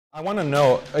I want to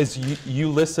know, as you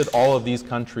listed all of these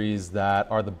countries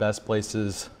that are the best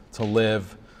places to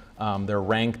live, they're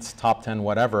ranked top 10,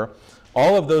 whatever.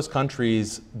 All of those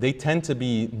countries, they tend to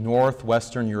be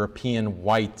Northwestern European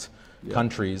white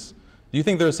countries. Do you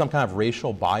think there's some kind of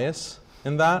racial bias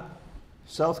in that?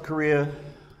 South Korea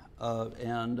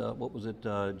and what was it,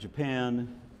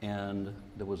 Japan, and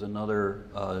there was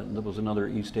another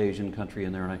East Asian country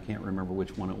in there, and I can't remember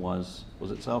which one it was.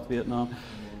 Was it South Vietnam?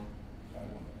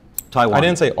 Taiwan. I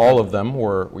didn't say all of them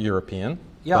were European,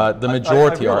 yeah, but the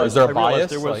majority are. Is there a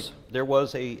bias? There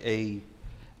was an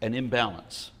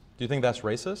imbalance. Do you think that's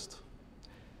racist?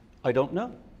 I don't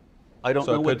know. I don't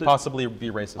know. So it could possibly be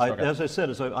racist. Okay. As I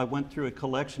said, I went through a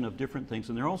collection of different things,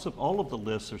 and they're also, all of the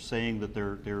lists are saying that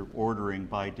they're ordering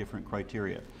by different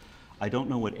criteria. I don't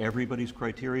know what everybody's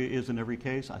criteria is in every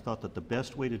case. I thought that the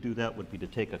best way to do that would be to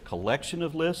take a collection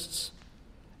of lists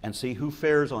and see who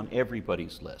fares on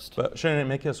everybody's list. But shouldn't it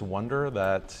make us wonder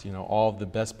that, you know, all of the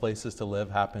best places to live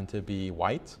happen to be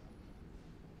white?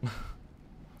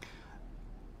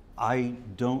 I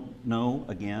don't know,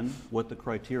 again, what the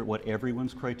criteria, what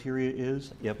everyone's criteria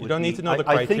is. You don't need to know the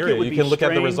criteria. You can look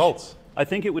at the results. I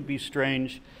think it would be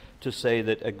strange to say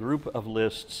that a group of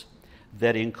lists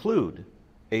that include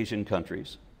Asian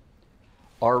countries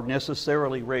are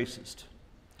necessarily racist.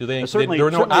 Do they? There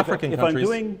are no African countries.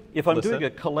 If I'm doing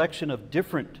a collection of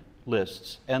different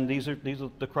lists, and these are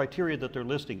the criteria that they're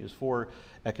listing is for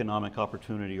economic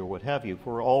opportunity or what have you,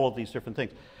 for all of these different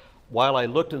things. While I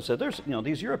looked and said, there's, you know,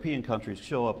 these European countries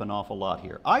show up an awful lot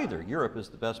here. Either Europe is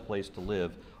the best place to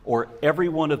live, or every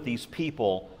one of these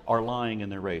people are lying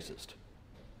and they're racist.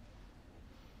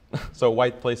 So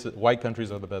white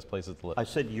countries are the best places to live. I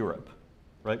said Europe.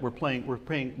 Right, we're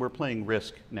playing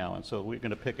risk now, and so we're going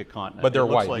to pick a continent. But they're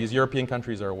white. These European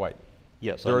countries are white.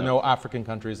 Yes. There are no African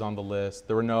countries on the list.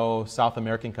 There are no South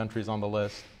American countries on the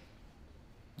list.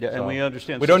 Yeah, so, and we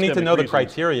understand. We don't need to know the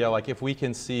criteria. Like if we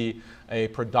can see a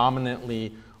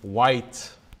predominantly white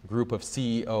group of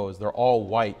CEOs, they're all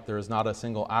white. There is not a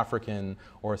single African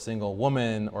or a single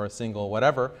woman or a single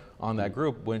whatever on that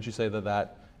group. Wouldn't you say that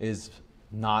that is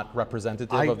not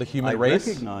representative of the human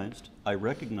race? I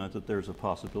recognize that there's a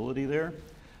possibility there,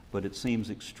 but it seems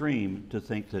extreme to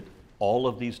think that all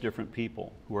of these different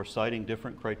people who are citing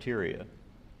different criteria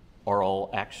are all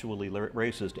actually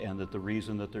racist, and that the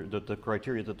reason that the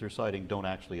criteria that they're citing don't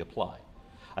actually apply.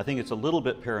 I think it's a little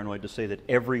bit paranoid to say that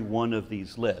every one of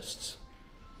these lists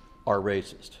are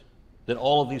racist, that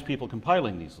all of these people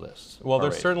compiling these lists Well,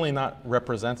 they're racist. Certainly not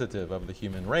representative of the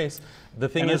human race. The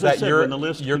thing is that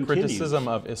your criticism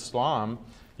of Islam,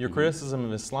 criticism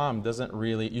of Islam doesn't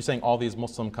really, you're saying all these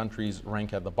Muslim countries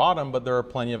rank at the bottom, but there are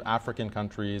plenty of African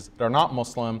countries that are not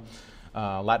Muslim,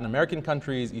 Latin American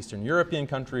countries, Eastern European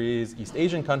countries, East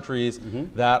Asian countries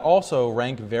that also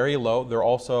rank very low. They're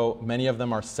also, many of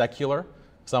them are secular.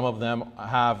 Some of them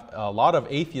have a lot of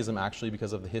atheism actually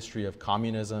because of the history of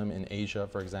communism in Asia,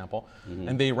 for example,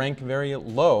 and they rank very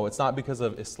low. It's not because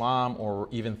of Islam or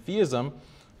even theism.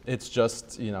 It's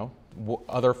just, you know,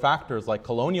 other factors like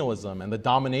colonialism and the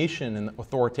domination and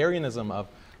authoritarianism of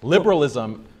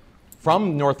liberalism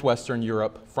from Northwestern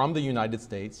Europe, from the United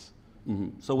States,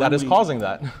 so that is causing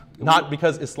that. Not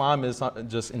because Islam is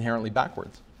just inherently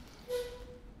backwards.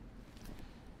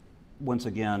 Once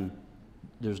again,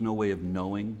 there's no way of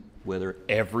knowing whether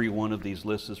every one of these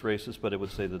lists is racist, but I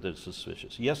would say that it's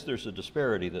suspicious. Yes, there's a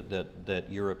disparity that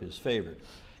Europe is favored.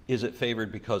 Is it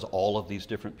favored because all of these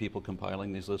different people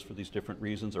compiling these lists for these different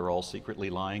reasons are all secretly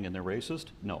lying and they're racist?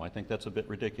 No, I think that's a bit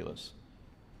ridiculous.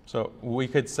 So we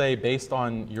could say, based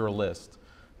on your list,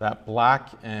 that Black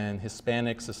and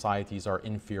Hispanic societies are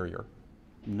inferior.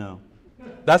 No.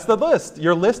 That's the list.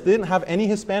 Your list didn't have any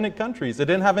Hispanic countries. It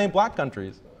didn't have any Black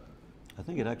countries. I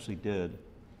think it actually did.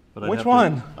 But Which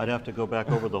one? I'd have to go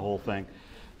back over the whole thing.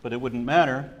 But it wouldn't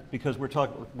matter, because we're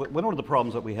talking, one of the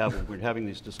problems that we have when we're having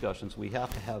these discussions, we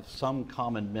have to have some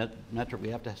common metric, we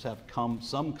have to have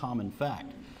some common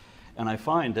fact. And I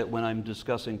find that when I'm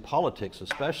discussing politics,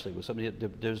 especially with somebody,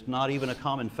 there's not even a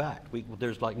common fact.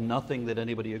 There's like nothing that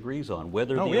anybody agrees on,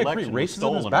 whether the election was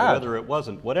stolen or whether it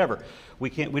wasn't, whatever. We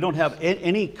don't have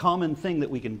any common thing that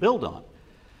we can build on.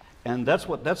 And that's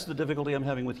the difficulty I'm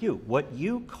having with you. What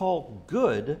you call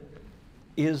good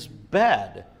is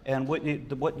bad, and what you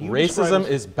racism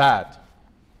is bad.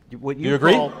 What you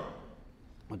agree?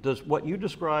 What you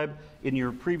describe in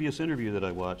your previous interview that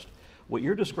I watched, what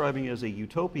you're describing as a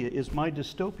utopia is my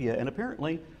dystopia, and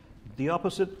apparently the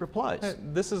opposite applies.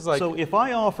 This is like, so if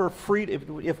I offer freedom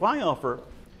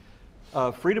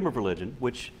of religion,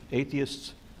 which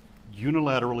atheists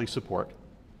unilaterally support,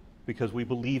 because we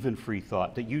believe in free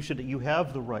thought, that you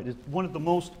have the right. It's one of the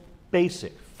most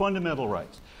basic, fundamental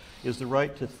rights, is the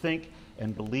right to think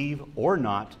and believe or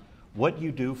not what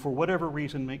you do for whatever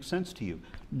reason makes sense to you.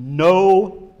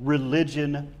 No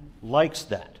religion likes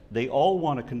that. They all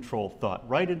want to control thought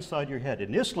right inside your head,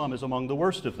 and Islam is among the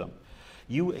worst of them.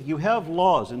 You have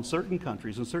laws in certain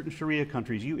countries, in certain Sharia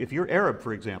countries. If you're Arab,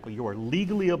 for example, you are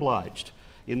legally obliged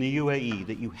in the UAE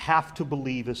that you have to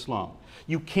believe Islam.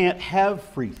 You can't have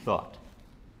free thought.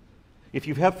 If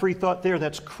you have free thought there,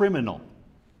 that's criminal.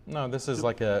 No, this is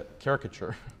like a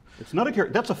caricature. It's not a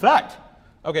caricature. That's a fact.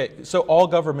 Okay, so all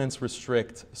governments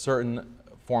restrict certain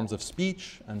forms of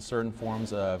speech and certain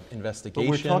forms of investigation.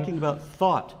 But we're talking about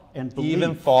thought and belief.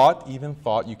 Even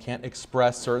thought, you can't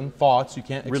express certain thoughts, you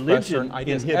can't express certain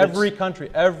ideas. Every country,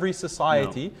 every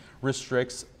society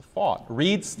restricts thought.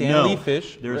 Read Stanley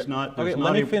Fish. There's not. Okay,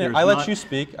 let me finish. I let you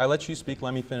speak.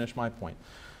 Let me finish my point.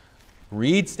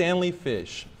 Read Stanley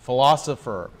Fish,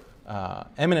 philosopher,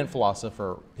 eminent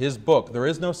philosopher, his book, There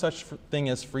Is No Such Thing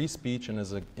as Free Speech, and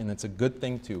it's a good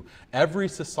thing too. Every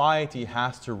society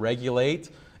has to regulate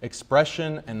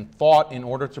expression and thought in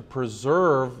order to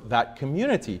preserve that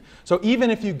community. So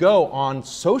even if you go on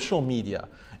social media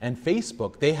and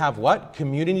Facebook, they have what?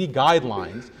 Community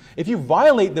guidelines. If you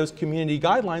violate those community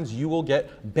guidelines, you will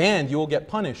get banned, you will get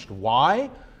punished.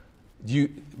 Why?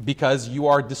 Because you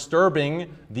are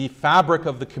disturbing the fabric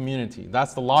of the community.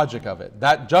 That's the logic of it.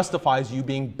 That justifies you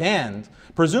being banned.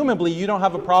 Presumably, you don't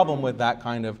have a problem with that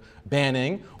kind of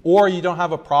banning, or you don't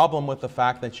have a problem with the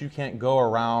fact that you can't go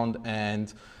around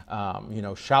and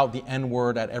shout the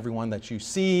N-word at everyone that you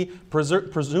see.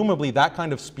 Presumably, that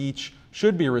kind of speech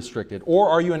should be restricted. Or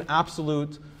are you an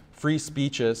absolute free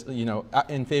speeches,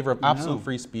 in favor of absolute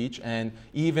free speech, and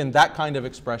even that kind of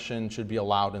expression should be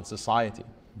allowed in society?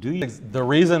 The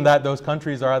reason that those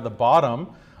countries are at the bottom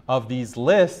of these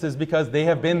lists is because they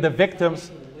have been the victims.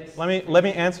 Let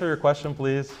me answer your question,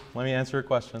 please. Let me answer your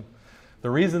question. The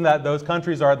reason that those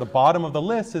countries are at the bottom of the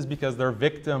list is because they're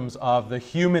victims of the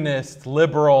humanist,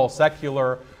 liberal,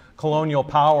 secular, colonial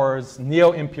powers,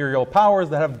 neo-imperial powers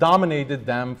that have dominated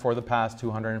them for the past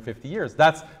 250 years.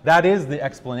 That is the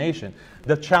explanation.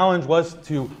 The challenge was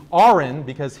to Aron,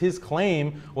 because his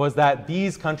claim was that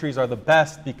these countries are the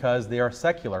best because they are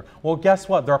secular. Well, guess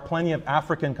what? There are plenty of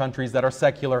African countries that are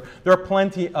secular. There are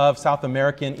plenty of South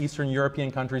American, Eastern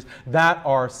European countries that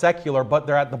are secular, but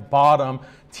they're at the bottom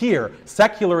tier.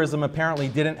 Secularism apparently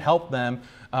didn't help them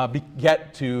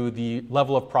get to the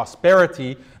level of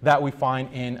prosperity that we find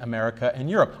in America and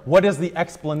Europe. What is the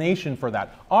explanation for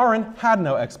that? Aron had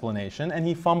no explanation, and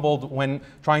he fumbled when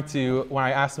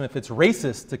I asked him if it's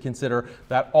racist to consider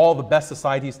that all the best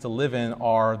societies to live in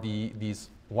are these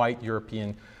white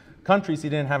European countries. He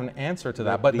didn't have an answer to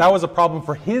that, but that was a problem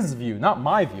for his view, not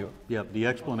my view. Yeah, the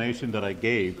explanation that I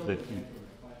gave that.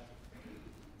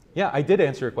 Yeah, I did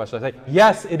answer your question. I say,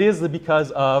 yes, it is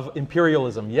because of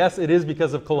imperialism. Yes, it is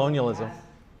because of colonialism.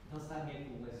 Does that make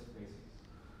the list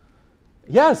racist?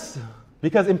 Yes,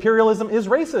 because imperialism is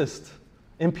racist.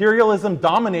 Imperialism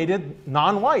dominated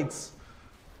non-whites.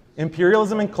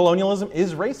 Imperialism and colonialism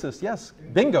is racist. Yes,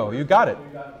 bingo, you got it.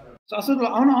 So Asadullah,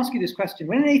 I want to ask you this question.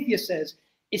 When an atheist says,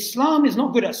 Islam is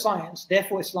not good at science,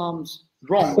 therefore Islam's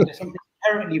wrong, there's something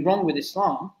inherently wrong with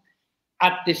Islam,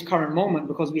 at this current moment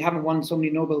because we haven't won so many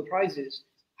Nobel Prizes,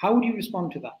 how would you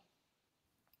respond to that?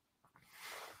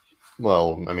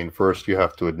 Well, I mean, first you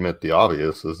have to admit the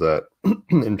obvious is that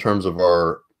in terms of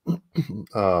our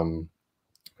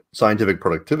scientific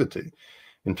productivity,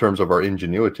 in terms of our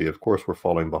ingenuity, of course, we're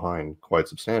falling behind quite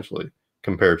substantially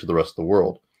compared to the rest of the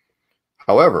world.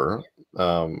 However,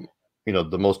 the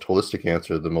most holistic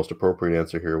answer, the most appropriate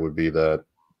answer here would be that,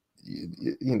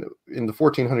 in the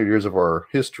 1400 years of our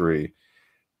history,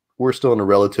 we're still in a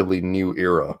relatively new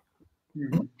era.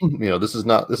 Mm-hmm. This is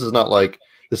not like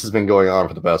this has been going on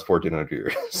for the past 1400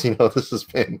 years. This has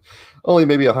been only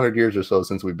maybe 100 years or so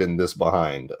since we've been this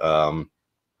behind.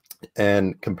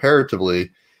 And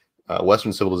comparatively,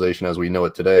 Western civilization as we know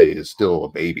it today is still a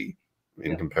baby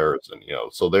in comparison.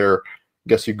 So I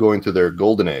guess you're going through their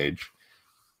golden age.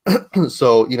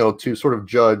 So to sort of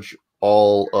judge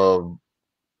all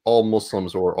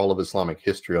Muslims or all of Islamic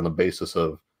history on the basis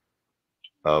of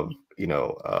a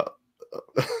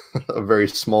very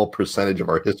small percentage of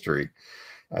our history,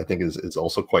 I think is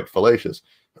also quite fallacious.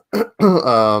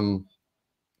 That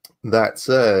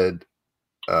said,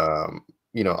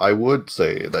 I would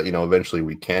say that eventually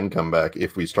we can come back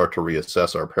if we start to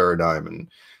reassess our paradigm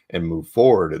and move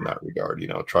forward in that regard.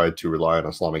 Try to rely on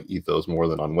Islamic ethos more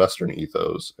than on Western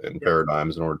ethos and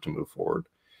paradigms in order to move forward.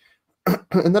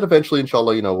 And then eventually,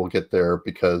 inshallah, you know, we'll get there,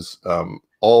 because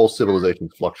all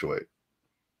civilizations fluctuate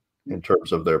in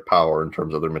terms of their power, in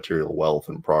terms of their material wealth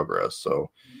and progress. So,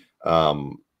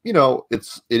 you know,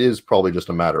 it is probably just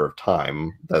a matter of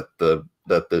time that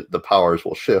the powers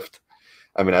will shift.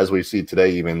 I mean, as we see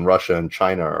today, even Russia and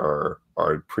China are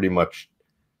pretty much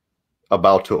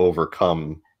about to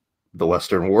overcome the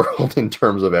Western world in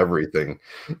terms of everything,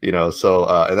 you know. So,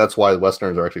 and that's why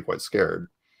Westerners are actually quite scared.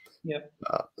 Yeah.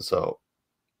 So,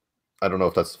 I don't know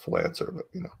if that's the full answer, but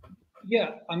you know.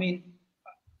 Yeah, I mean,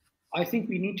 I think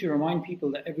we need to remind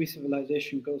people that every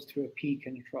civilization goes through a peak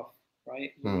and a trough,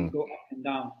 right? We go up and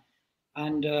down.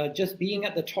 And just being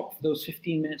at the top for those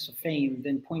 15 minutes of fame,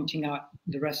 then pointing out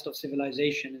the rest of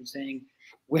civilization and saying,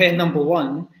 we're number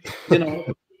one, you know,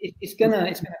 it's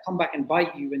gonna come back and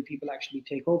bite you when people actually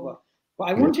take over. But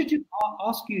I wanted to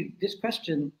ask you this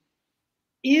question.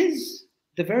 Is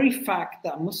the very fact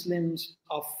that Muslims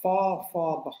are far,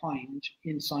 far behind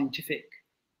in scientific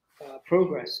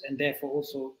progress, and therefore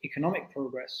also economic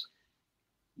progress,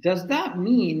 does that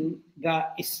mean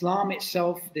that Islam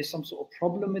itself, there's some sort of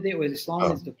problem with it, or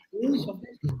Islam is the cause of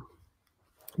this?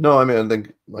 No, I mean, I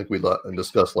think, like we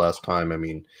discussed last time, I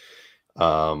mean,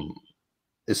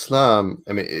 Islam,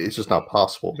 I mean, it's just not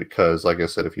possible, because, like I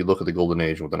said, if you look at the golden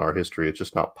age within our history, it's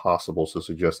just not possible to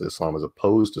suggest that Islam is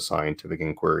opposed to scientific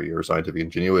inquiry or scientific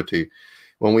ingenuity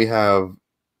when we have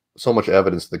so much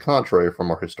evidence to the contrary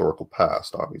from our historical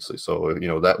past, obviously. So, you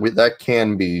know, that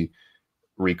can be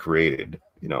recreated,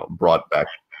 you know, brought back.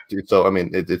 So, I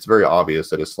mean, it's very obvious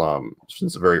that Islam,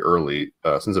 since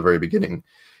the very beginning,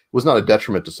 was not a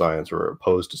detriment to science or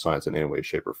opposed to science in any way,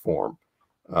 shape, or form.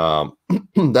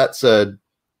 That said,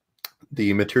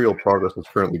 the material progress that's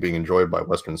currently being enjoyed by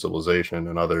Western civilization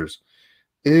and others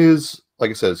is,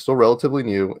 like I said, still relatively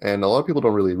new. And a lot of people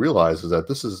don't really realize is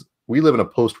that we live in a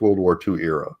post-World War II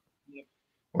era,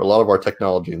 where a lot of our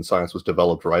technology and science was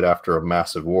developed right after a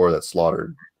massive war that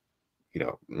slaughtered, you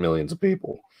know, millions of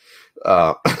people.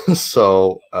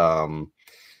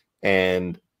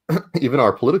 And even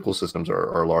our political systems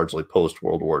are largely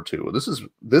post-World War II.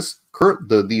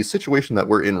 The situation that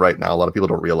we're in right now, a lot of people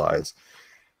don't realize,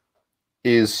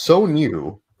 is so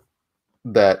new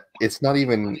that it's not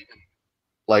even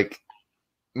like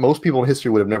most people in history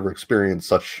would have never experienced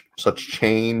such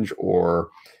change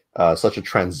or such a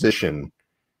transition.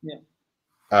 Yeah.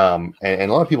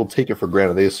 And a lot of people take it for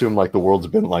granted. They assume like the world's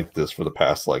been like this for the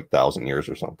past like 1,000 years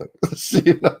or something.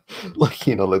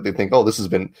 Like they think, oh, this has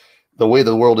been the way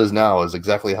the world is now is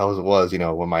exactly how it was, you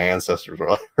know, when my ancestors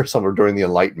were, or somewhere during the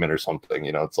Enlightenment or something.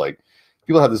 You know, it's like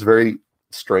people have this very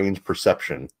strange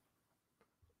perception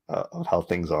of how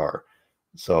things are.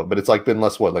 So, but it's like been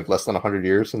less than 100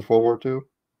 years since World War II.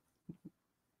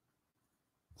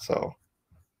 So,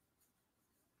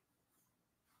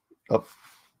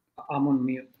 I'm on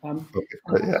mute.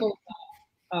 Okay,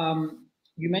 also,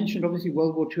 you mentioned obviously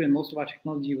World War II, and most of our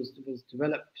technology was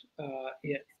developed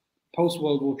post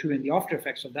World War II and the after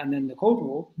effects of that, and then the Cold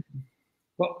War.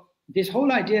 But this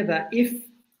whole idea that if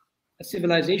a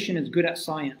civilization is good at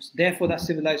science, therefore that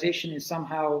civilization is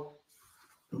somehow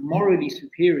morally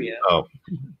superior. Oh.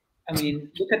 I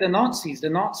mean, look at the Nazis. The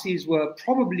Nazis were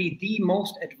probably the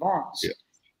most advanced,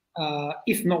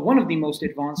 if not one of the most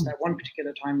advanced at one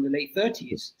particular time in the late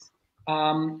 30s.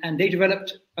 And they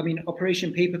developed, I mean,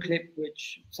 Operation Paperclip,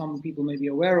 which some people may be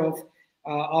aware of,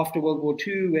 after World War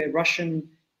II, where Russian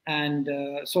and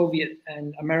Soviet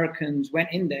and Americans went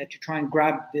in there to try and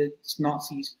grab the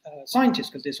Nazi scientists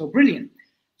because they're so brilliant.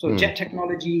 So jet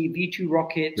technology, V2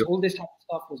 rockets, all this type of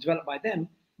stuff was developed by them.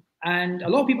 And a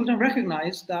lot of people don't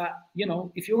recognize that, you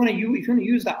know, if you're going to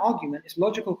use that argument, its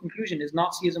logical conclusion is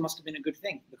Nazism must have been a good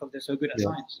thing because they're so good at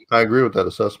science. I agree with that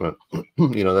assessment.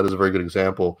 You know, that is a very good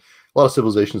example. A lot of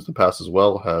civilizations in the past as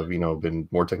well have, you know, been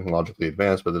more technologically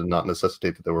advanced, but did not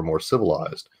necessitate that they were more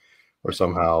civilized or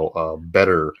somehow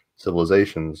better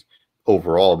civilizations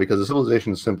overall, because a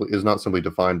civilization is not simply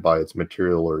defined by its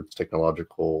material or its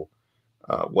technological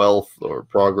wealth or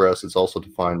progress. It's also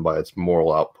defined by its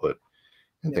moral output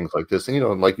and things like this. And, you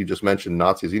know, like you just mentioned,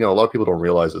 Nazis, you know, a lot of people don't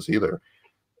realize this either.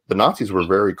 The Nazis were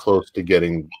very close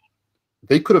to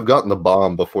they could have gotten the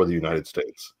bomb before the United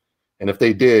States. And if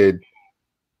they did,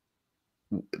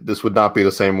 this would not be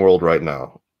the same world right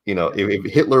now. You know,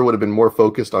 if Hitler would have been more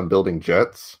focused on building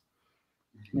jets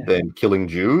than killing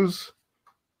Jews,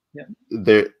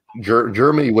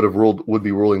 Germany would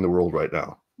be ruling the world right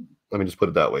now. Let me just put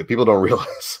it that way. People don't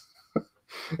realize.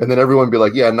 And then everyone would be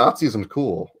like, yeah, Nazism's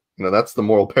cool. You know, that's the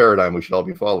moral paradigm we should all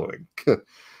be following.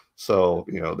 So,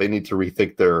 you know, they need to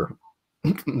rethink their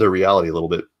reality a little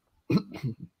bit.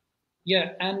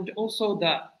 Yeah, and also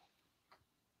that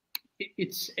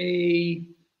it's an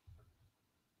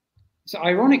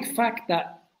ironic fact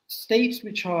that states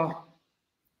which are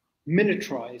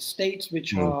militarized, states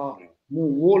which are more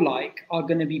warlike, are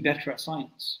going to be better at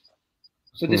science.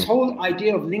 So this whole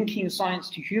idea of linking science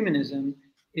to humanism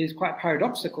is quite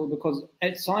paradoxical, because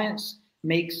science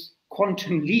makes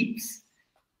quantum leaps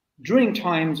during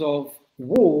times of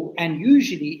war, and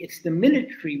usually it's the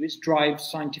military which drives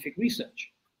scientific research.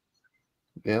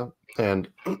 Yeah, and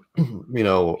you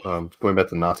know, going back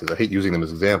to Nazis, I hate using them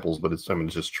as examples, but it's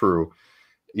just true.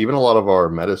 Even a lot of our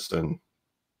medicine,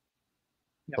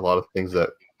 a lot of things that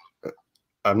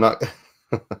I'm not,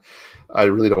 I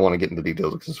really don't want to get into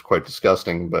details because it's quite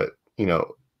disgusting, but you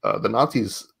know, the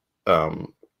Nazis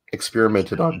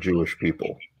experimented on Jewish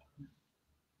people,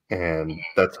 and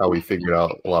that's how we figured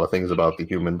out a lot of things about the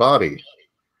human body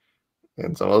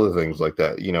and some other things like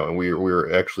that, you know, and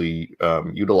we're actually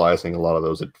utilizing a lot of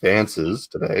those advances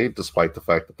today, despite the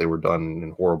fact that they were done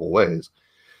in horrible ways.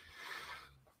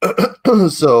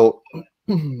 So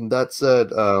that said,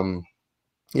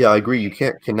 yeah, I agree. You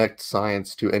can't connect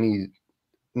science to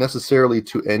necessarily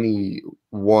to any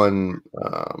one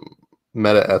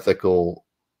meta-ethical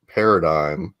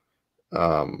paradigm,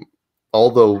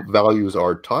 although values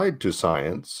are tied to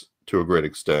science to a great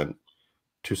extent.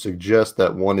 To suggest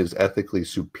that one is ethically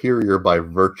superior by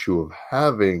virtue of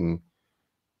having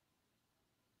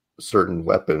certain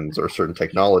weapons or certain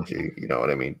technology, you know what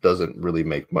I mean, doesn't really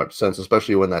make much sense,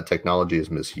 especially when that technology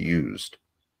is misused.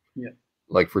 Yeah.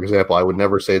 Like, for example, I would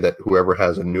never say that whoever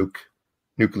has a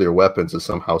nuclear weapons is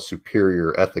somehow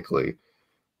superior ethically,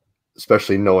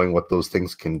 especially knowing what those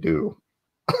things can do.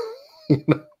 You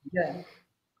know? Yeah.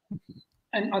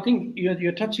 And I think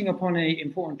you're touching upon an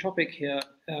important topic here,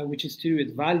 which is to do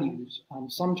with values.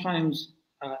 Sometimes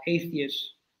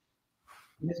atheists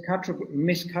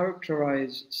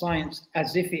mischaracterize science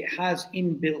as if it has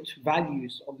inbuilt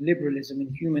values of liberalism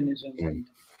and humanism and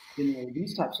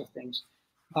these types of things.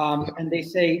 And they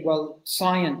say, well,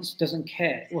 science doesn't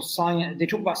care, or science.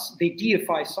 They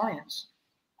deify science.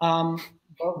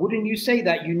 But wouldn't you say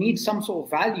that you need some sort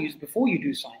of values before you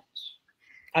do science?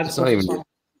 It's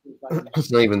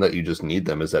not even that you just need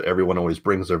them, is that everyone always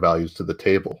brings their values to the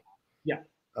table. Yeah.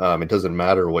 It doesn't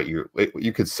matter what you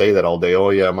could say that all day. Oh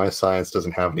yeah, my science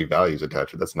doesn't have any values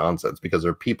attached to it. That's nonsense, because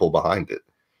there are people behind it.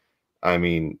 I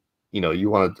mean, you know, you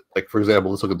want to, like, for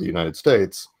example, let's look at the United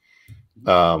States.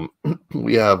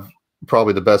 We have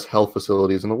probably the best health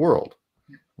facilities in the world.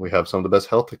 We have some of the best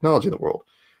health technology in the world.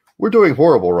 We're doing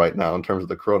horrible right now in terms of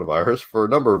the coronavirus for a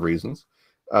number of reasons.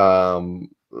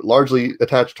 Largely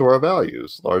attached to our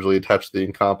values, largely attached to the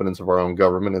incompetence of our own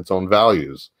government, its own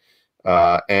values.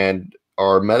 And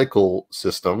our medical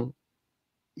system,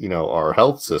 you know, our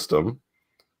health system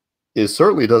is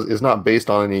not based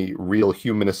on any real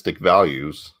humanistic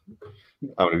values.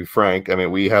 I'm going to be frank. I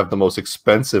mean, we have the most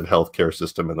expensive healthcare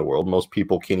system in the world. Most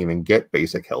people can't even get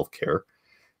basic healthcare.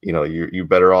 You know, you're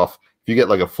better off if you get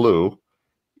like a flu.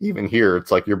 Even here,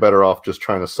 it's like you're better off just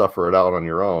trying to suffer it out on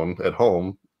your own at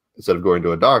home instead of going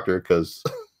to a doctor, because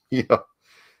you know,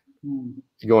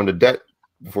 you go into debt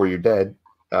before you're dead.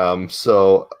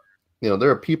 So, you know,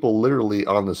 there are people literally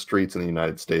on the streets in the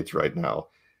United States right now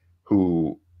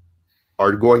who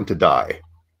are going to die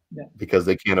because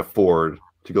they can't afford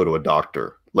to go to a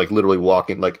doctor. Like literally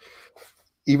walking, like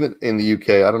even in the UK,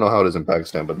 I don't know how it is in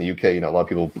Pakistan, but in the UK, you know, a lot of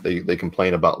people, they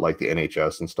complain about like the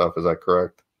NHS and stuff. Is that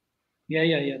correct?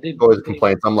 Yeah. Always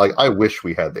complaints. I'm like, I wish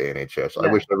we had the NHS.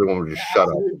 I wish everyone would just shut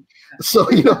up. So,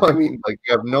 you know, I mean, like,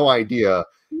 you have no idea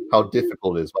how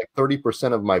difficult it is. Like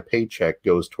 30% of my paycheck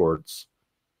goes towards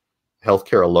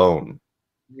healthcare alone.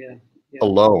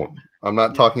 Alone. I'm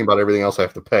not talking about everything else I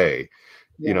have to pay.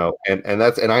 You know, and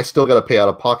I still got to pay out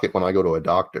of pocket when I go to a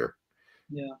doctor.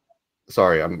 Yeah.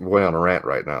 Sorry, I'm going on a rant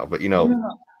right now, but you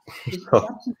know, it's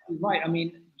absolutely right. I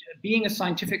mean, being a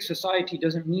scientific society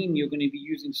doesn't mean you're going to be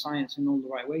using science in all the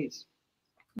right ways.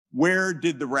 Where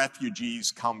did the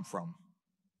refugees come from?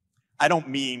 I don't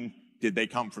mean did they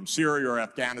come from Syria or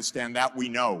Afghanistan, that we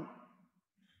know.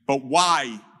 But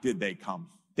why did they come?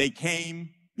 They came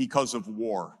because of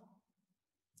war.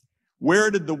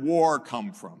 Where did the war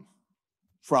come from?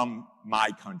 From my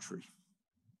country,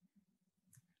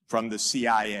 from the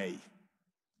CIA,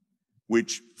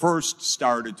 which first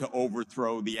started to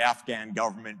overthrow the Afghan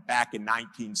government back in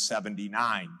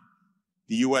 1979.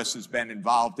 The U.S. has been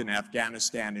involved in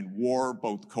Afghanistan in war,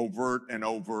 both covert and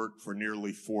overt, for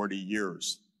nearly 40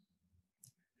 years.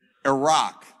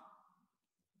 Iraq,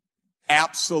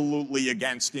 absolutely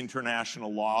against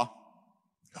international law,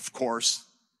 of course,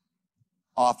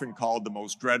 often called the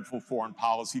most dreadful foreign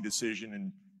policy decision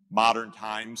in modern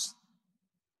times.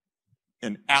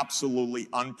 an absolutely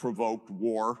unprovoked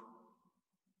war,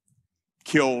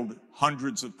 killed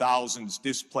hundreds of thousands,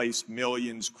 displaced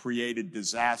millions, created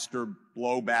disaster,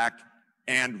 blowback,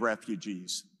 and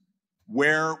refugees.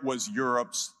 Where was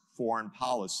Europe's foreign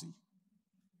policy?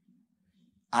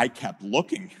 I kept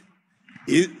looking.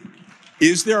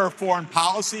 Is there a foreign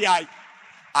policy?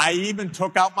 I even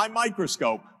took out my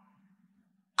microscope.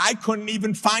 I couldn't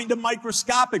even find a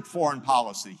microscopic foreign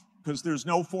policy because there's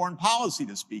no foreign policy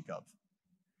to speak of.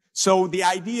 So the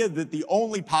idea that the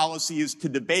only policy is to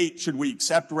debate should we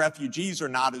accept refugees or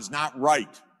not is not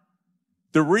right.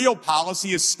 The real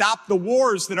policy is stop the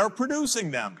wars that are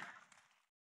producing them.